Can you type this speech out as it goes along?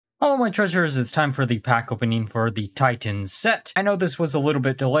Hello my treasures, it's time for the pack opening for the Titans set. I know this was a little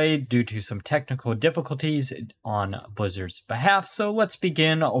bit delayed due to some technical difficulties on Blizzard's behalf, so let's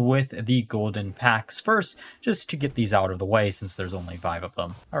begin with the golden packs first, just to get these out of the way since there's only 5 of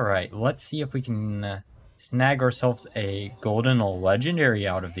them. Alright, let's see if we can snag ourselves a golden legendary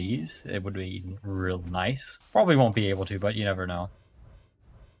out of these. It would be real nice. Probably won't be able to, but you never know.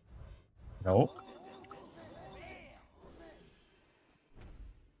 Nope.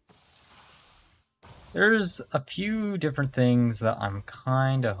 There's a few different things that I'm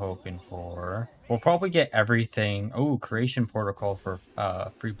kind of hoping for. We'll probably get everything. Oh, creation protocol for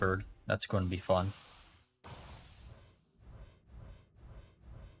Freebird. That's going to be fun.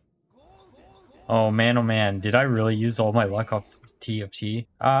 Oh man, did I really use all my luck off TFT?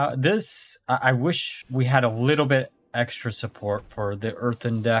 I wish we had a little bit extra support for the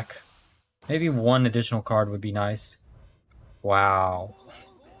Earthen deck. Maybe one additional card would be nice. Wow.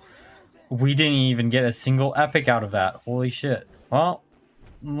 We didn't even get a single epic out of that. Holy shit. Well,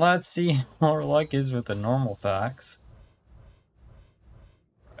 let's see how our luck is with the normal packs.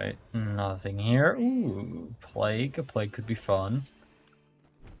 Right, nothing here. Ooh, Plague. A Plague could be fun.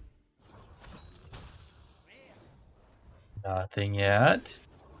 Nothing yet.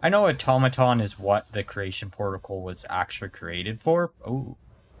 I know Automaton is what the creation protocol was actually created for. Oh,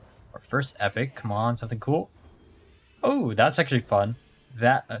 our first epic. Come on, something cool. Oh, that's actually fun.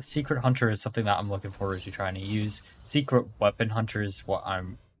 That Secret Hunter is something that I'm looking forward to trying to use. Secret Weapon Hunter is what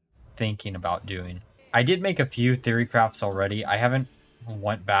I'm thinking about doing. I did make a few theory crafts already. I haven't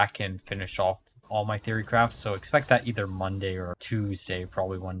went back and finished off all my theory crafts, so expect that either Monday or Tuesday,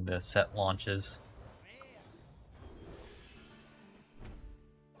 probably when the set launches.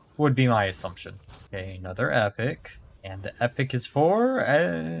 Would be my assumption. Okay, another epic. And the epic is for...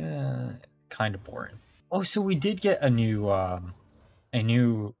 kind of boring. Oh, so we did get a new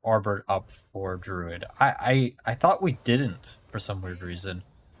Arbor up for Druid. I thought we didn't for some weird reason.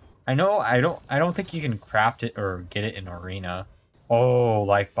 I know I don't think you can craft it or get it in Arena. Oh,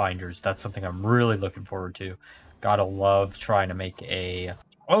 Life Binders. That's something I'm really looking forward to. Gotta love trying to make a...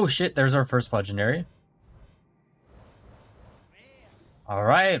 Oh shit, there's our first legendary.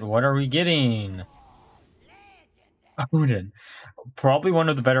 Alright, what are we getting? Odin. Probably one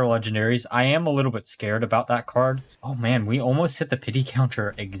of the better legendaries. I am a little bit scared about that card. Oh man, we almost hit the pity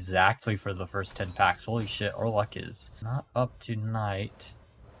counter exactly for the first 10 packs. Holy shit, our luck is not up tonight.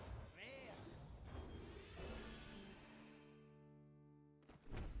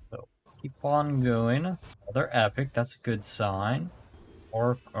 So keep on going. Another epic, that's a good sign.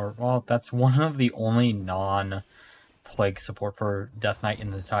 Or well, that's one of the only non-plague support for Death Knight in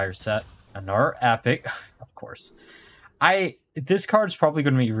the entire set. Another epic, of course. This card's probably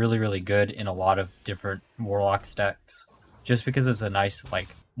going to be really, really good in a lot of different Warlock decks. Just because it's a nice, like,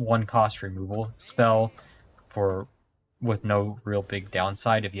 one-cost removal spell with no real big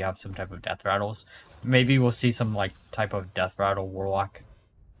downside if you have some type of Death Rattles. Maybe we'll see some, like, type of Death Rattle Warlock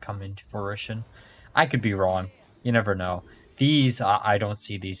come into fruition. I could be wrong. You never know. These, I don't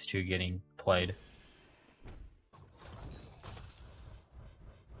see these two getting played.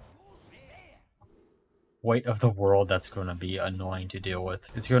 Weight of the World, that's going to be annoying to deal with.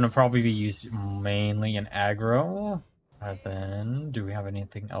 It's going to probably be used mainly in aggro. And then, do we have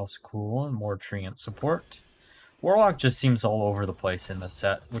anything else cool? More Treant support. Warlock just seems all over the place in the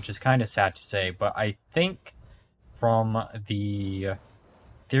set, which is kind of sad to say, but I think from the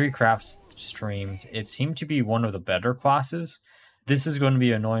Theorycraft streams, it seemed to be one of the better classes. This is going to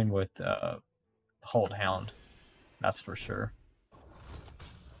be annoying with Hold Hound, that's for sure.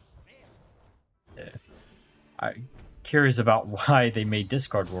 Yeah. I'm curious about why they made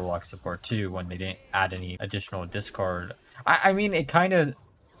discard Warlock support too when they didn't add any additional discard. I mean, it kind of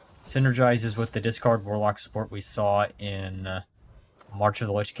synergizes with the discard Warlock support we saw in March of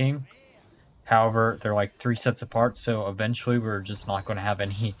the Lich King. However, they're like 3 sets apart, so eventually we're just not going to have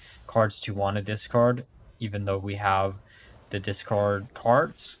any cards to want to discard, even though we have the discard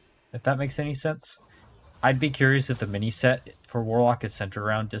cards, if that makes any sense. I'd be curious if the mini set for Warlock is centered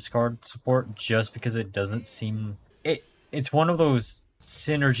around discard support, just because it doesn't seem... It's one of those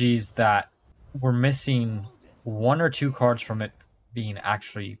synergies that we're missing 1 or 2 cards from it being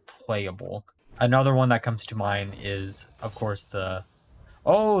actually playable. Another one that comes to mind is, of course, the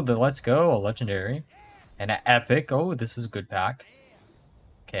Let's Go, a legendary. And an epic. Oh, this is a good pack.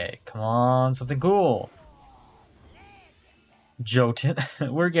 Okay, come on, something cool. Jotun.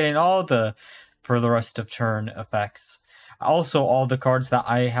 We're getting all the... for the rest of turn effects. Also, all the cards that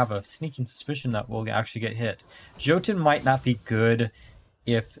I have a sneaking suspicion that will actually get hit. Jotun might not be good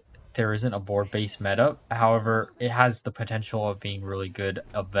if there isn't a board-based meta. However, it has the potential of being really good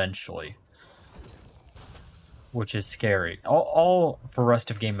eventually, which is scary. All for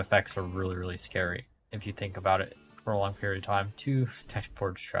rest of game effects are really, really scary if you think about it for a long period of time. 2 Tech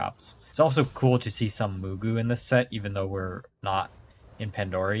Forge Traps. It's also cool to see some Mugu in this set, even though we're not in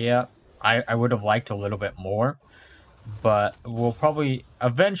Pandora yet. I would have liked a little bit more, but we'll probably,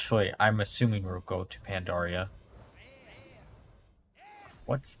 eventually, I'm assuming we'll go to Pandaria.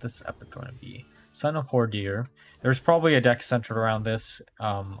 What's this epic going to be? Son of Hordeer. There's probably a deck centered around this.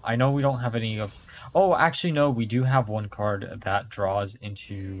 I know we don't have any of... Oh, actually, no, we do have one card that draws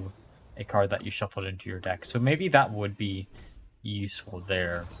into a card that you shuffled into your deck. So maybe that would be useful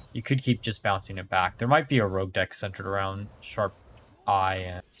there. You could keep just bouncing it back. There might be a rogue deck centered around Sharp Eye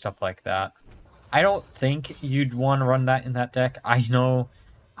and stuff like that. I don't think you'd want to run that in that deck. I know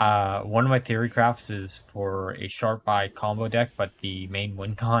one of my theory crafts is for a Sharp Eye combo deck, but the main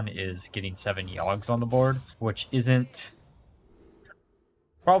win con is getting 7 Yogs on the board, which isn't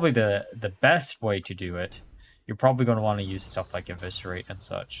probably the best way to do it. You're probably going to want to use stuff like Eviscerate and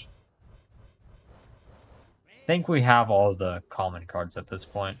such. I think we have all the common cards at this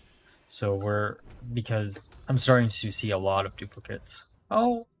point. So because I'm starting to see a lot of duplicates.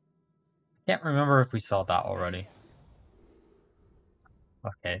 Oh, can't remember if we saw that already.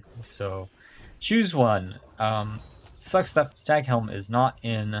 Okay, so choose one. Sucks that Staghelm is not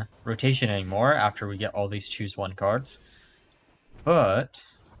in rotation anymore after we get all these choose one cards. But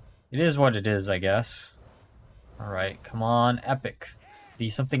it is what it is, I guess. Alright, come on, epic. Be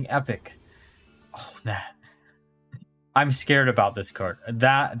something epic. Oh, nah. I'm scared about this card.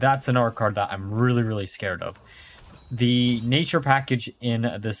 That's another card that I'm really, really scared of. The nature package in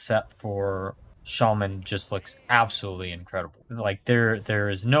this set for Shaman just looks absolutely incredible. Like there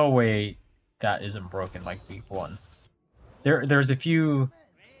is no way that isn't broken like week 1. There's a few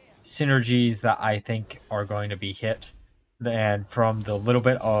synergies that I think are going to be hit, and from the little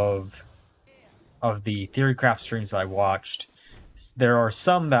bit of the Theorycraft streams I watched, there are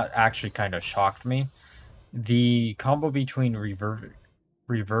some that actually kind of shocked me. The combo between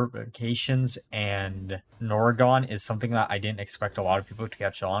Reverberations and Noragon is something that I didn't expect a lot of people to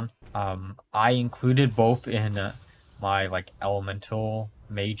catch on. I included both in my like elemental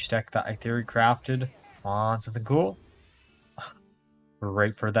mage deck that I theory crafted. Come on, something cool.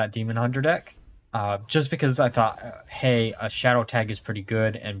 Right for that Demon Hunter deck. Just because I thought, hey, a shadow tag is pretty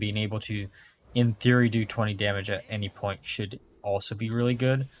good, and being able to, in theory, do 20 damage at any point should also be really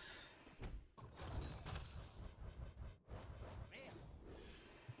good.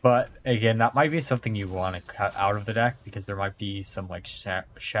 But again, that might be something you want to cut out of the deck, because there might be some like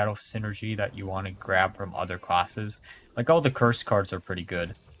shadow synergy that you want to grab from other classes. Like all the curse cards are pretty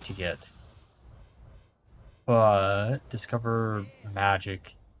good to get. But Discover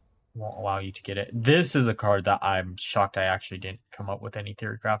Magic won't allow you to get it. This is a card that I'm shocked I actually didn't come up with any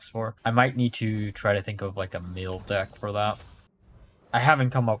theory crafts for. I might need to try to think of like a mill deck for that. I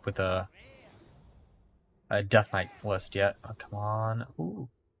haven't come up with a Death Knight list yet. Oh, come on. Ooh.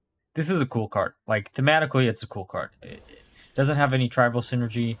 This is a cool card. Like, thematically, it's a cool card. It doesn't have any tribal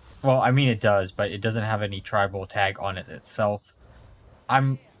synergy. Well, I mean, it does, but it doesn't have any tribal tag on it itself.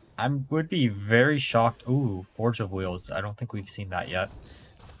 I would be very shocked. Ooh, Forge of Wheels. I don't think we've seen that yet.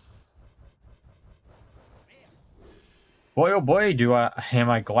 Boy, oh boy, am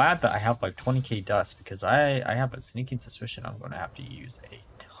I glad that I have like 20k dust, because I have a sneaking suspicion I'm going to have to use a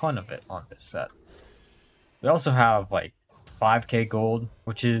ton of it on this set. We also have like 5k gold,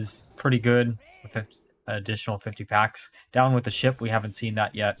 which is pretty good. Additional 50 packs. Down with the ship, we haven't seen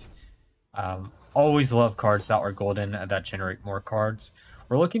that yet. Always love cards that are golden that generate more cards.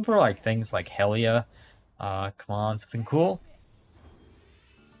 We're looking for like things like Helia. Come on, something cool.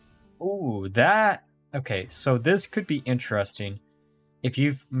 Ooh, that... Okay, so this could be interesting. If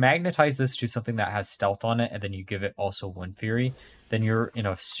you've magnetized this to something that has stealth on it, and then you give it also Wind Fury, then you're in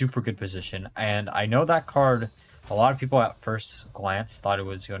a super good position. And I know that card, a lot of people at first glance thought it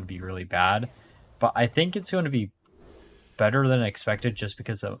was going to be really bad, but I think it's going to be better than expected just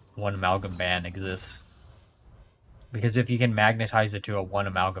because of one amalgam ban exists. Because if you can magnetize it to a one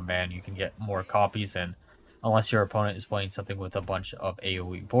amalgam ban, you can get more copies, and unless your opponent is playing something with a bunch of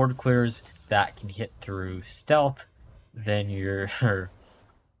AoE board clears that can hit through stealth, then you're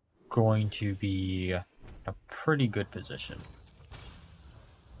going to be in a pretty good position.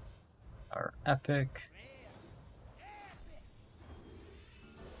 Our epic.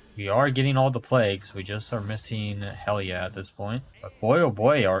 We are getting all the plagues. We just are missing Helia at this point. But boy, oh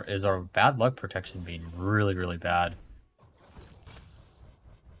boy, is our bad luck protection being really, really bad.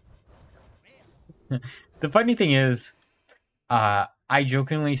 The funny thing is, I I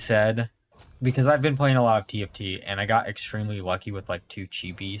jokingly said, because I've been playing a lot of TFT, and I got extremely lucky with like 2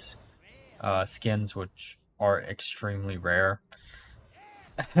 Chibis skins, which are extremely rare.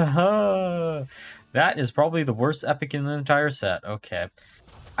 That is probably the worst epic in the entire set. Okay.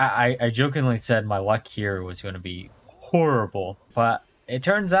 I jokingly said my luck here was going to be horrible, but it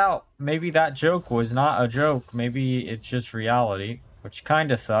turns out maybe that joke was not a joke. Maybe it's just reality, which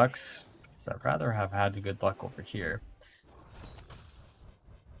kind of sucks. So I'd rather have had the good luck over here.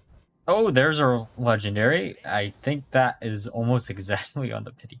 Oh, there's our legendary. I think that is almost exactly on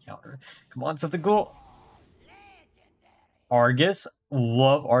the pity counter. Come on, something cool. Argus.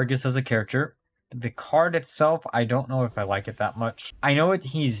 Love Argus as a character. The card itself, I don't know if I like it that much. I know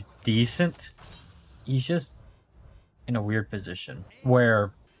he's decent. He's just in a weird position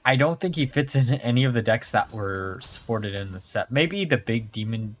where I don't think he fits in any of the decks that were supported in the set. Maybe the big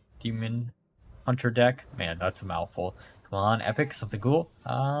demon hunter deck. Man, that's a mouthful. Come on, epic, something cool.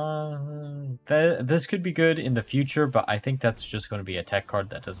 This could be good in the future, but I think that's just going to be a tech card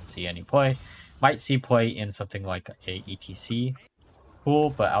that doesn't see any play. Might see play in something like a ETC.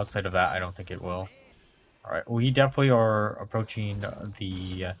 Cool, but outside of that, I don't think it will. All right, we definitely are approaching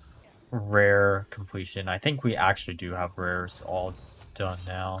the rare completion. I think we actually do have rares all done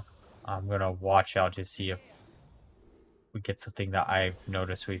now. I'm gonna watch out to see if we get something that I've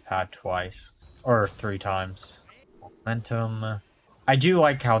noticed we've had twice or 3 times. Momentum. I do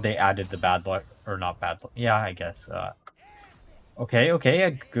like how they added the bad luck, or not bad luck. Yeah, I guess. Okay,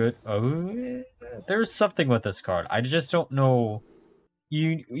 a good. Oh, there's something with this card. I just don't know.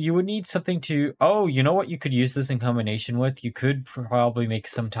 You would need something to... Oh, you know what you could use this in combination with? You could probably make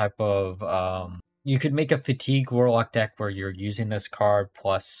some type of... you could make a Fatigue Warlock deck where you're using this card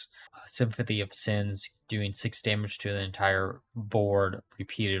plus Sympathy of Sins, doing 6 damage to the entire board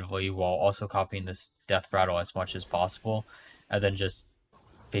repeatedly while also copying this Death Rattle as much as possible. And then just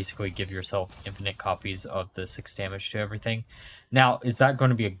basically give yourself infinite copies of the 6 damage to everything. Now, is that going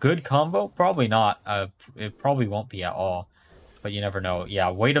to be a good combo? Probably not. It probably won't be at all. But you never know. Yeah,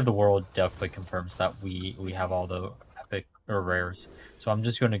 Weight of the World definitely confirms that we have all the epic or rares. So I'm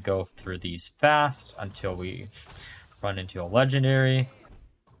just going to go through these fast until we run into a legendary.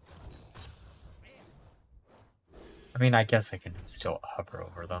 I mean, I guess I can still hover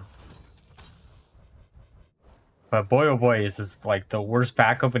over them. But boy, oh boy, is this like the worst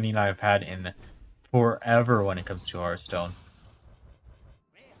pack opening I've had in forever when it comes to Hearthstone.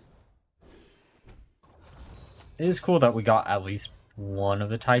 It is cool that we got at least one of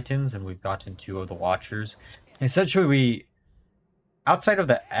the Titans and we've gotten 2 of the Watchers. Essentially, outside of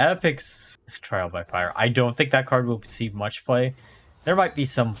the Epics Trial by Fire, I don't think that card will see much play. There might be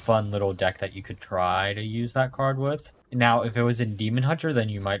some fun little deck that you could try to use that card with. Now, if it was in Demon Hunter, then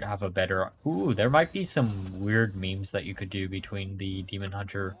you might have a better... Ooh, there might be some weird memes that you could do between the Demon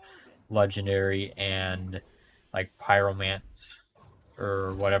Hunter Legendary and, like, Pyromance,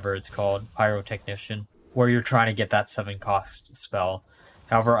 or whatever it's called, Pyrotechnician, where you're trying to get that 7-cost spell.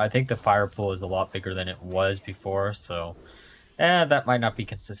 However, I think the fire pool is a lot bigger than it was before, so that might not be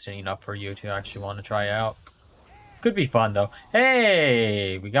consistent enough for you to actually want to try out. Could be fun, though.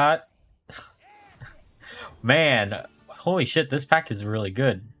 Hey, we got... Man, holy shit, this pack is really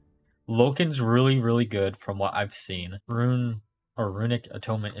good. Loken's really good from what I've seen. Runic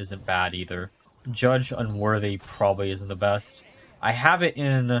Atonement isn't bad either. Judge Unworthy probably isn't the best. I have it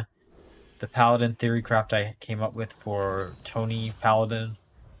in the Paladin theory craft I came up with for Tony Paladin,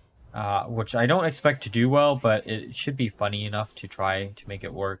 which I don't expect to do well, but it should be funny enough to try to make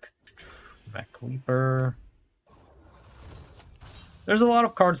it work. Mech Leaper. There's a lot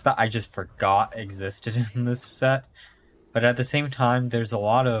of cards that I just forgot existed in this set, but at the same time, there's a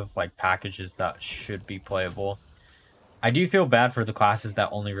lot of like packages that should be playable. I do feel bad for the classes that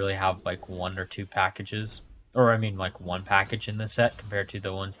only really have like 1 or 2 packages. Or I mean like 1 package in the set compared to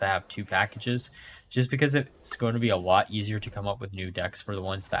the ones that have 2 packages. Just because it's going to be a lot easier to come up with new decks for the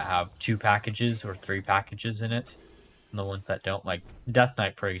ones that have 2 packages or 3 packages in it. And the ones that don't, like Death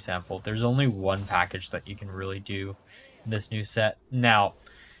Knight for example. There's only 1 package that you can really do in this new set. Now,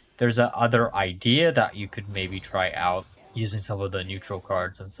 there's a other idea that you could maybe try out using some of the neutral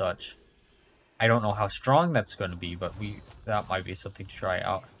cards and such. I don't know how strong that's going to be, but that might be something to try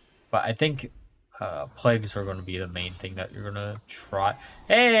out. But I think plagues are going to be the main thing that you're going to try.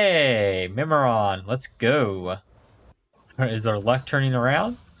 Hey, Mimiron, let's go. Is our luck turning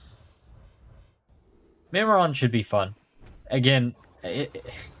around? Mimiron should be fun. Again,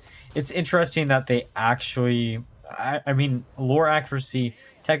 it's interesting that they actually... I mean, lore accuracy,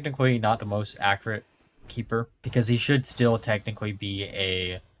 technically not the most accurate keeper, because he should still technically be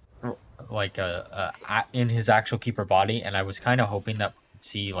a like in his actual keeper body, and I was kind of hoping that we'd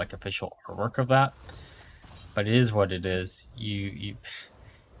see like official artwork of that. But it is what it is.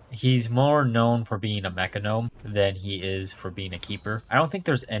 He's more known for being a mechanome than he is for being a keeper. I don't think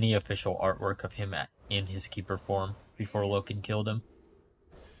there's any official artwork of him in his keeper form before Loken killed him.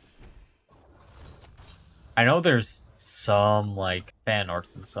 I know there's some like fan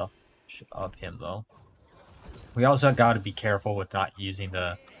arts and stuff of him though. We also got to be careful with not using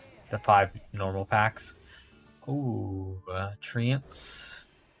the 5 normal packs. Ooh, treants.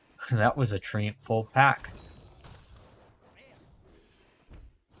 That was a treant full pack.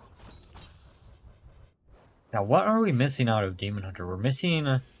 Now, what are we missing out of Demon Hunter? We're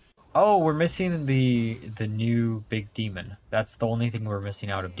missing... Oh, we're missing the new big demon. That's the only thing we're missing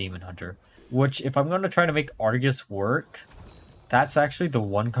out of Demon Hunter. Which, if I'm going to try to make Argus work, that's actually the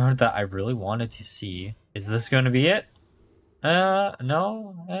one card that I really wanted to see. Is this going to be it?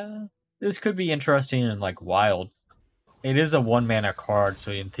 No. This could be interesting and, like, wild. It is a 1-mana card,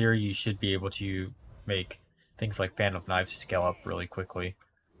 so in theory you should be able to make things like Fan of Knives scale up really quickly.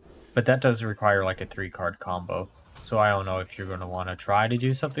 But that does require like a 3-card combo. So I don't know if you're going to want to try to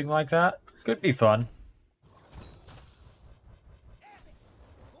do something like that. Could be fun.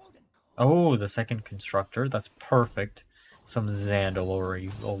 Oh, the second constructor. That's perfect. Some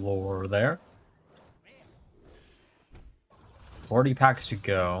Zandalori lore there. 40 packs to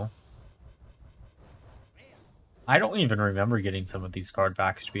go. I don't even remember getting some of these card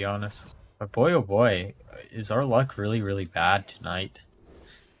packs, to be honest. But boy, oh boy, is our luck really, really bad tonight.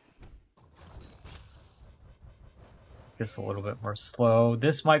 Just a little bit more slow.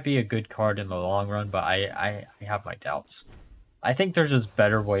 This might be a good card in the long run, but I have my doubts. I think there's just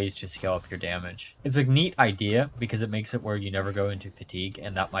better ways to scale up your damage. It's a neat idea because it makes it where you never go into fatigue,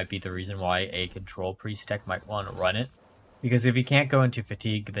 and that might be the reason why a control priest deck might want to run it. Because if you can't go into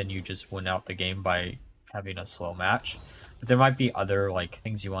fatigue, then you just win out the game by having a slow match. But there might be other like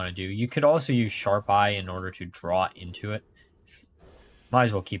things you want to do. You could also use Sharp Eye in order to draw into it. Might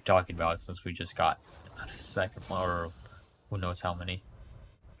as well keep talking about it since we just got a second one, or who knows how many.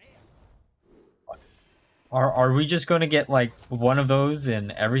 Are we just going to get like one of those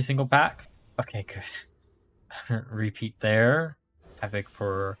in every single pack? Okay, good. Repeat there. Epic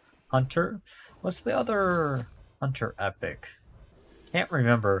for Hunter. What's the other Hunter epic? Can't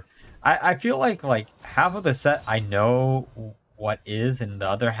remember. I feel like half of the set I know what is, and the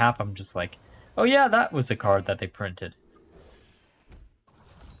other half I'm just like, oh yeah, that was a card that they printed.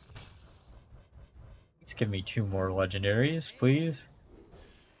 Please give me 2 more legendaries, please.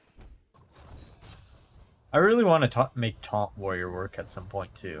 I really want to make Taunt Warrior work at some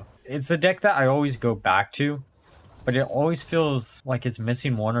point too. It's a deck that I always go back to, but it always feels like it's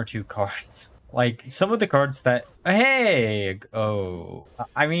missing 1 or 2 cards. Like, some of the cards that... Hey! Oh.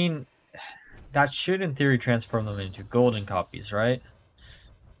 I mean, that should, in theory, transform them into golden copies, right?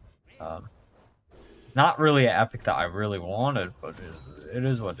 Not really an epic that I really wanted, but it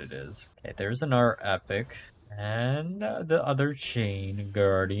is what it is. Okay, there's another epic. And the other Chain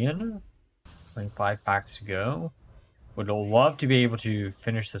Guardian. 25 packs to go. Would love to be able to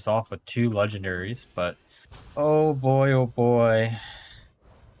finish this off with 2 legendaries, but... Oh boy, oh boy.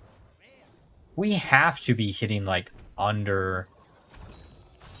 We have to be hitting, like, under...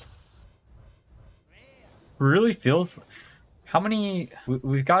 Really feels... How many...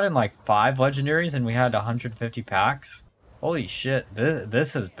 We've gotten, like, 5 legendaries and we had 150 packs? Holy shit,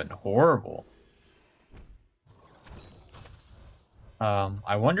 this has been horrible.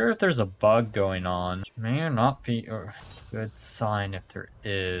 I wonder if there's a bug going on. May not be a good sign if there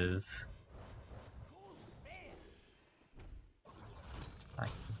is.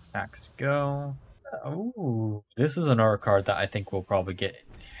 Packs to go. Ooh, this is another card that I think will probably get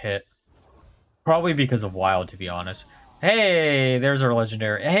hit. Probably because of Wild, to be honest. Hey, there's our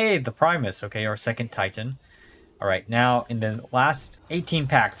legendary. Hey, the Primus. Okay, our second Titan. All right, now in the last 18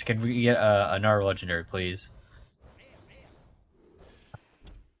 packs, can we get another legendary, please?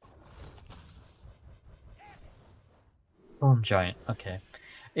 Boom Giant. Okay.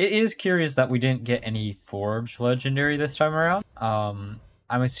 It is curious that we didn't get any Forge legendary this time around.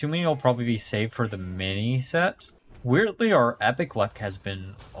 I'm assuming it'll probably be saved for the mini set. Weirdly, our epic luck has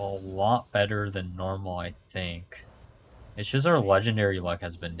been a lot better than normal, I think. It's just our legendary luck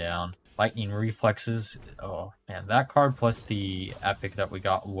has been down. Lightning Reflexes. Oh, man. That card plus the epic that we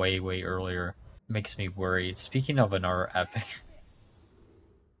got way, way earlier makes me worried. Speaking of another epic.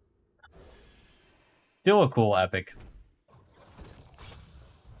 Still a cool epic.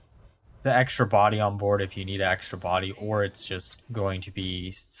 the extra body on board if you need an extra body, or it's just going to be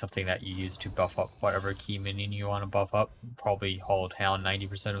something that you use to buff up whatever key minion you want to buff up. Probably hold Hound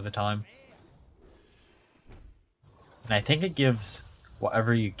 90% of the time. And I think it gives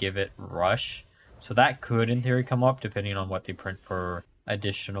whatever you give it Rush. So that could, in theory, come up depending on what they print for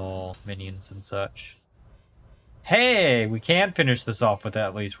additional minions and such. Hey, we can finish this off with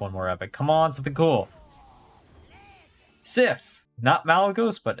at least one more epic. Come on, something cool. Sif. Not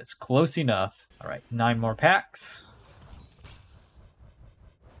Malagos, but it's close enough. All right, 9 more packs.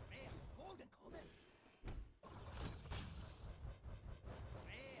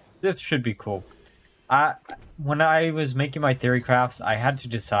 This should be cool. When I was making my theory crafts, I had to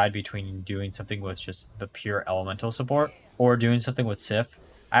decide between doing something with just the pure elemental support or doing something with Sif.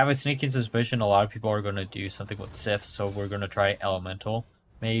 I have a sneaking suspicion a lot of people are going to do something with Sif, so we're going to try elemental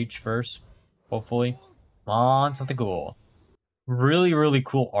mage first, hopefully. Come on, something cool. Really, really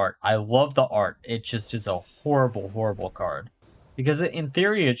cool art. I love the art. It just is a horrible, horrible card. Because in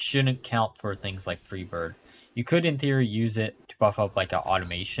theory, it shouldn't count for things like Freebird. You could, in theory, use it to buff up like an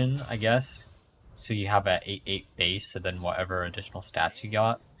automation, I guess. So you have an 8/8 base and then whatever additional stats you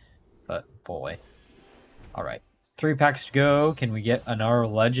got. But boy. Alright. 3 packs to go. Can we get another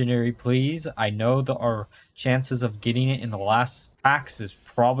legendary, please? I know that our chances of getting it in the last packs is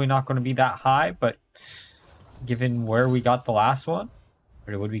probably not going to be that high, but given where we got the last one,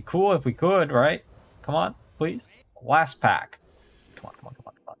 it would be cool if we could, right? Come on, please. Last pack. Come on, come on, come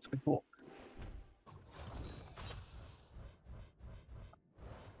on, come on. It's be cool.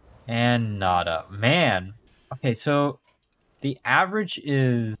 And nada. Man. Okay, so the average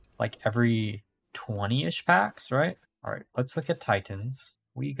is like every 20-ish packs, right? All right, let's look at Titans.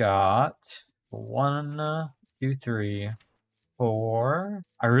 We got 1, 2, 3, 4.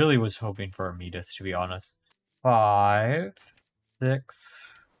 I really was hoping for a Midas, to be honest. 5,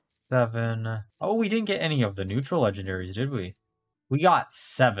 6, 7. Oh, we didn't get any of the neutral legendaries, did we? We got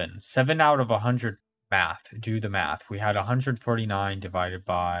 7. 7 out of 100 math. Do the math. We had 149 divided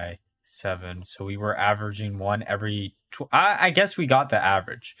by 7. So we were averaging 1 every... I guess we got the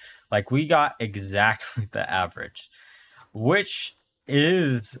average. Like, we got exactly the average. Which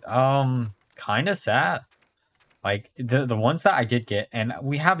is kind of sad. Like, the ones that I did get, and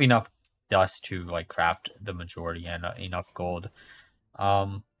we have enough dust to like craft the majority and enough gold.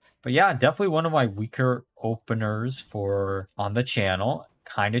 But yeah, definitely one of my weaker openers for on the channel.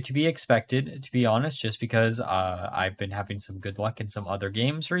 Kind of to be expected, to be honest, just because I've been having some good luck in some other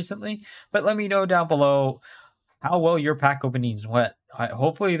games recently. But let me know down below how well your pack openings went.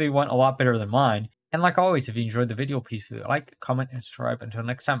 Hopefully they went a lot better than mine. And like always, if you enjoyed the video, please like, comment, and subscribe. Until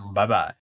next time, bye-bye.